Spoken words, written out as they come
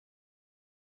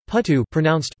Puttu,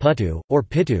 pronounced Puttu, or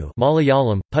Pittu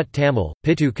Malayalam, Put Tamil,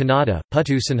 Pittu Kannada,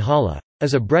 Puttu Sinhala,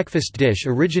 is a breakfast dish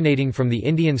originating from the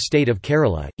Indian state of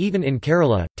Kerala, eaten in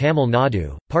Kerala, Tamil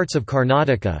Nadu, parts of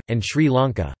Karnataka, and Sri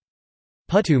Lanka.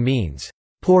 Puttu means,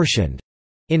 portioned,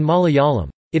 in Malayalam.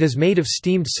 It is made of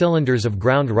steamed cylinders of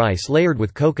ground rice layered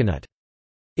with coconut.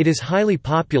 It is highly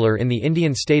popular in the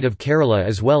Indian state of Kerala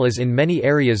as well as in many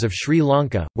areas of Sri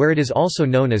Lanka, where it is also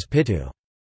known as Pittu.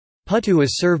 Puttu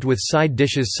is served with side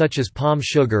dishes such as palm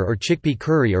sugar or chickpea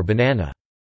curry or banana.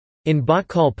 In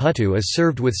Bhatkal, Puttu is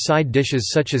served with side dishes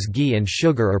such as ghee and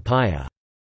sugar or paya.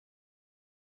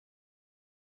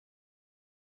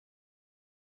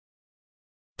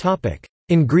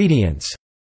 Ingredients.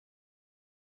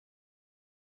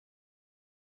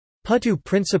 Puttu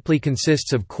principally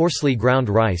consists of coarsely ground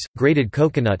rice, grated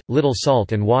coconut, little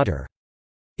salt and water.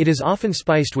 It is often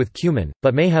spiced with cumin,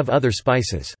 but may have other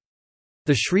spices.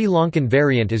 The Sri Lankan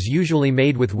variant is usually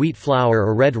made with wheat flour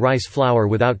or red rice flour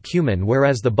without cumin,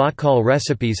 whereas the Bhatkal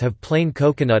recipes have plain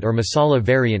coconut or masala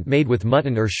variant made with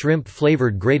mutton or shrimp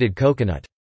flavored grated coconut.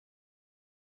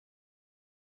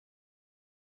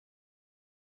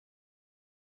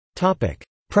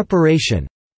 Preparation.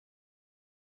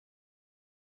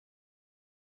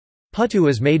 Puttu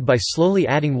is made by slowly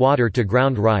adding water to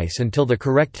ground rice until the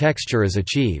correct texture is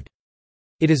achieved.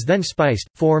 It is then spiced,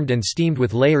 formed and steamed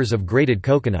with layers of grated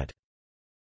coconut.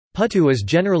 Puttu is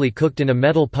generally cooked in a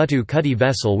metal puttu kutty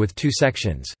vessel with two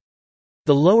sections.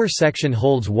 The lower section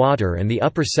holds water and the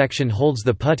upper section holds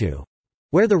the puttu,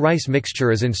 where the rice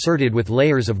mixture is inserted with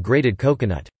layers of grated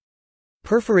coconut.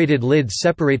 Perforated lids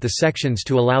separate the sections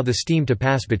to allow the steam to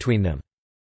pass between them.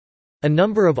 A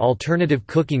number of alternative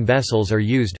cooking vessels are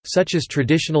used, such as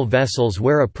traditional vessels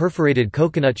where a perforated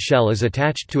coconut shell is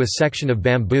attached to a section of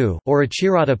bamboo, or a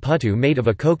chirata puttu made of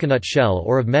a coconut shell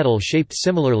or of metal shaped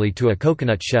similarly to a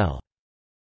coconut shell.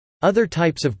 Other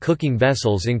types of cooking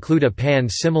vessels include a pan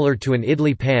similar to an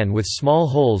idli pan with small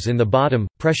holes in the bottom,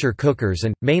 pressure cookers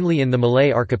and, mainly in the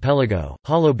Malay archipelago,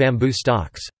 hollow bamboo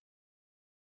stalks.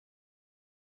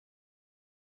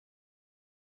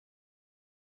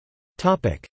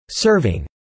 Serving.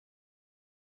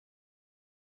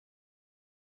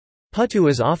 Puttu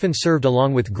is often served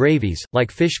along with gravies, like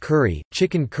fish curry,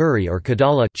 chicken curry or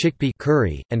kadala chickpea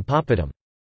curry, and papadum.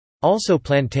 Also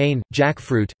plantain,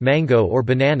 jackfruit, mango or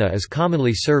banana is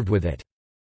commonly served with it.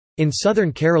 In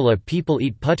southern Kerala people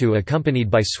eat puttu accompanied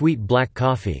by sweet black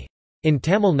coffee. In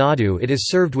Tamil Nadu it is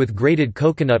served with grated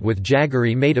coconut with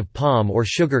jaggery made of palm or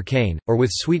sugar cane, or with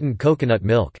sweetened coconut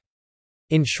milk.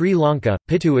 In Sri Lanka,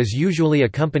 pittu is usually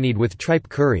accompanied with tripe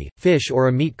curry, fish or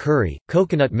a meat curry,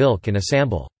 coconut milk and a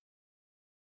sambal.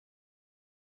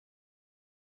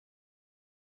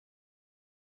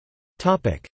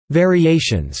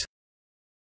 Variations.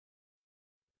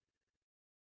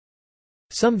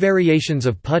 Some variations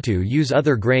of puttu use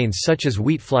other grains such as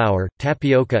wheat flour,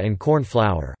 tapioca and corn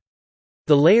flour.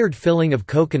 The layered filling of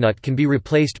coconut can be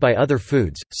replaced by other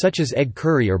foods, such as egg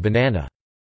curry or banana.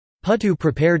 Puttu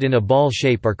prepared in a ball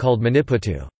shape are called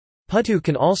maniputtu. Puttu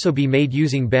can also be made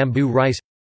using bamboo rice.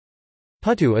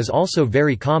 Puttu is also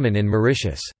very common in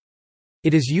Mauritius.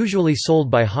 It is usually sold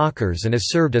by hawkers and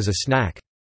is served as a snack.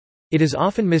 It is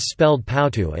often misspelled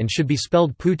pautu and should be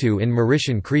spelled putu in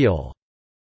Mauritian Creole.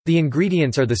 The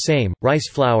ingredients are the same, rice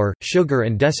flour, sugar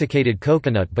and desiccated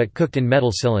coconut but cooked in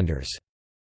metal cylinders.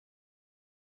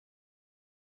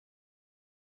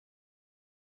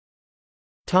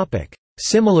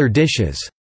 Similar dishes.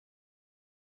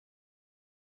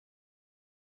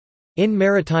 In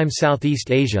maritime Southeast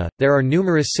Asia, there are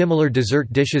numerous similar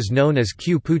dessert dishes known as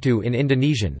Q putu in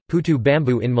Indonesian, putu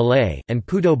bambu in Malay, and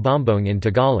puto bombong in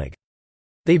Tagalog.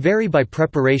 They vary by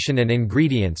preparation and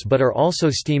ingredients but are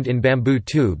also steamed in bamboo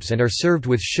tubes and are served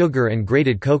with sugar and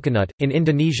grated coconut. In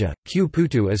Indonesia, Q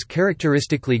putu is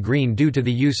characteristically green due to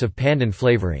the use of pandan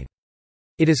flavoring.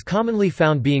 It is commonly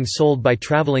found being sold by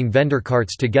traveling vendor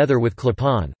carts together with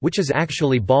klapan, which is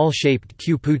actually ball-shaped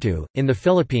Q putu. In the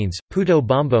Philippines, puto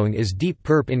bombong is deep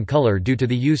purple in color due to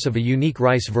the use of a unique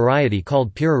rice variety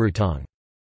called pirarutong.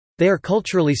 They are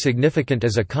culturally significant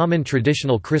as a common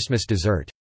traditional Christmas dessert.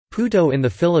 Puto in the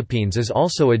Philippines is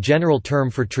also a general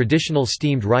term for traditional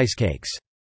steamed rice cakes.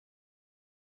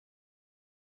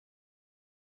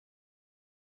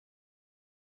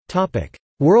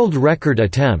 World record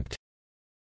attempt.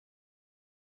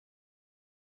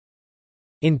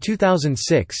 In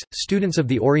 2006, students of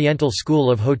the Oriental School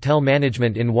of Hotel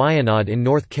Management in Wayanad in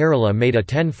North Kerala made a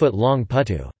 10-foot-long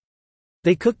puttu.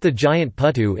 They cooked the giant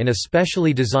puttu in a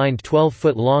specially designed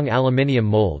 12-foot-long aluminium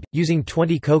mold, using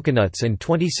 20 coconuts and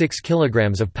 26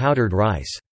 kilograms of powdered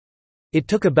rice. It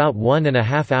took about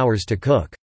 1.5 hours to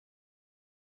cook.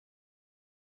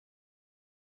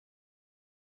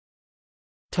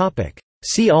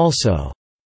 See also: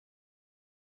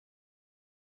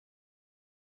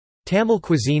 Tamil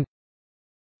cuisine,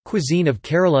 Cuisine of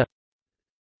Kerala,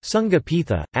 Sunga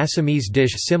Pitha, Assamese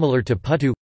dish similar to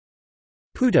Puttu,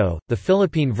 Puttu, the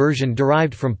Philippine version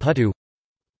derived from Puttu.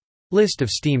 List of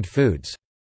steamed foods.